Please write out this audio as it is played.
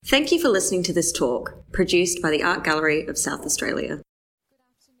Thank you for listening to this talk, produced by the Art Gallery of South Australia. Good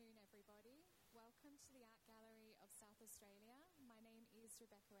afternoon, everybody. Welcome to the Art Gallery of South Australia. My name is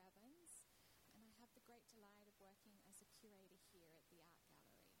Rebecca Evans, and I have the great delight of working as a curator here at the Art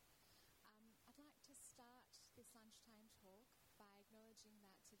Gallery. I'd like to start this lunchtime talk by acknowledging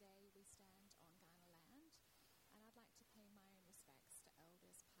that today we stand on Kaurna land, and I'd like to pay my own respects to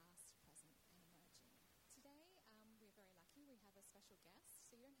elders past, present and emerging. Today, we're very lucky. We have a special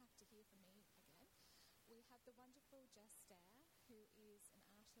guest, so you don't have to hear from me again. We have the wonderful Jess Dare, who is an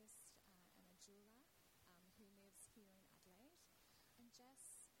artist and a jeweller who lives here in Adelaide. And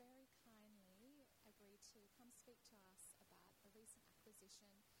Jess very kindly agreed to come speak to us about a recent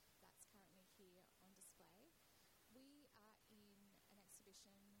acquisition that's currently here on display. We are in an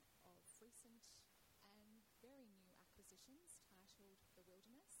exhibition of recent and very new acquisitions titled The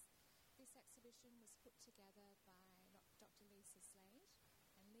Wilderness. This exhibition was put together by Dr. Lisa Slade,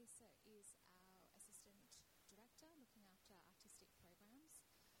 and Lisa is our assistant director looking after artistic programs.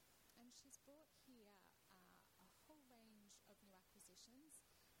 And she's brought here a whole range of new acquisitions,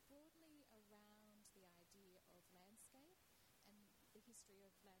 broadly around the idea of landscape and the history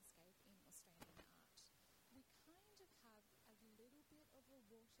of landscape in Australian art. We kind of have a little bit of a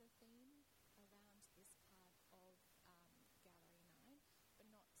water theme around this part of Gallery 9, but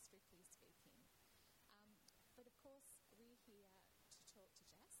not strictly speaking. But of course, we're here to talk to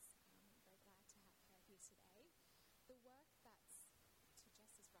Jess. I'm very glad to have her here today. The work that's to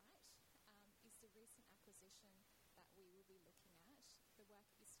Jess's right is the recent acquisition that we will be looking at. The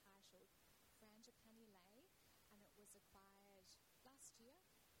work is titled Frangipani Lay, and it was acquired last year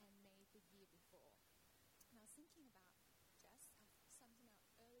and made the year before. And I was thinking about, Jess, some of our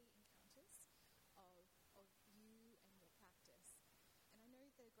early encounters of you and your practice. And I know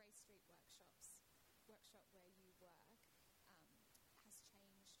the Grey Street workshop where you work has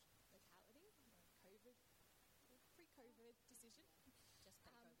changed locality, COVID, pre-COVID decision. Just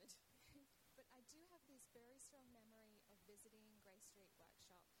pre-COVID. But I do have this very strong memory of visiting Grey Street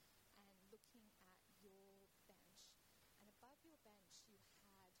workshop and looking at your bench. And above your bench you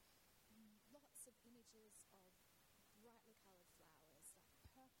had lots of images of brightly coloured flowers, like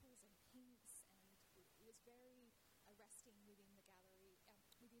purples and pinks, and it was very arresting within the gallery,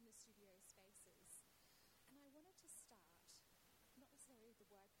 within the studio spaces. And I wanted to start, not necessarily the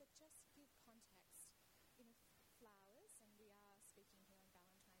work, but just give context. Flowers, and we are speaking here on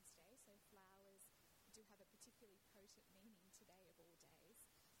Valentine's Day, so flowers do have a particularly potent meaning today of all days.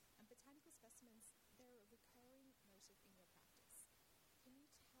 And botanical specimens, they're a recurring motif in your practice. Can you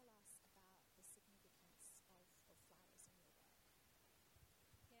tell us about the significance of flowers in your work?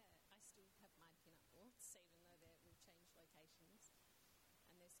 Yeah, I still have my pin-up boards, even though we've changed locations,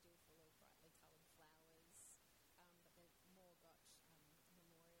 and they're still full of brightly coloured flowers, but they've more got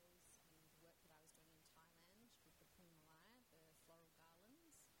memorials and work that I was doing in Thailand with the Phung Malai, the floral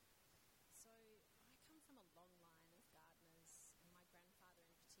garlands. So I come from a long line of gardeners, and my grandfather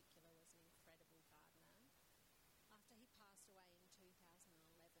in particular was an incredible gardener. After he passed away in 2011,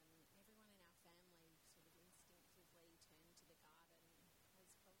 everyone in our family sort of instinctively turned to the garden as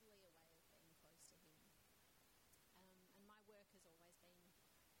probably a way of being close to him. And my work has always been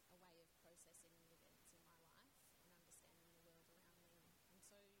a way of processing the events in my life and understanding the world around me. And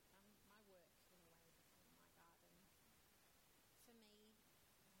so my work, in a way, became my garden. For me,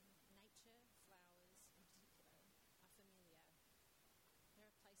 nature, flowers in particular, are familiar. They're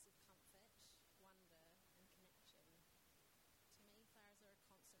a place of comfort, wonder and connection. To me, flowers are a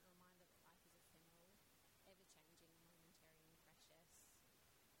constant reminder that life is ephemeral, ever-changing, momentary and precious.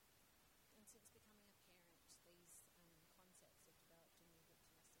 And since becoming a parent, these concepts have developed a new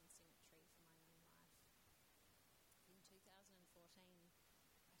richness and symmetry for my own life. In 2014,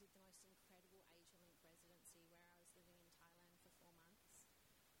 I did the most incredible AsiaLink residency where I was living in Thailand for 4 months,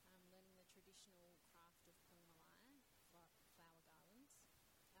 learning the traditional craft of Phung Malai, flower garlands,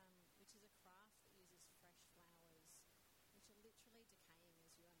 which is a craft that uses fresh flowers, which are literally decaying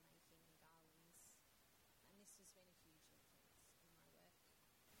as you are making the garlands. And this has been a huge influence in my work.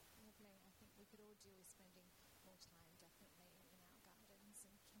 Lovely. I think we could all do with spending more time, definitely, in our gardens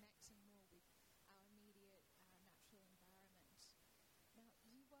and connecting more with our immediate natural environment. Now,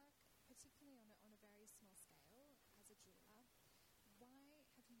 you work particularly on a very small scale as a jeweller. Why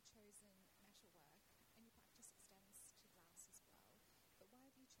have you chosen metalwork, and your practice extends to glass as well, but why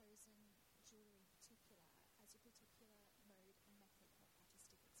have you chosen jewellery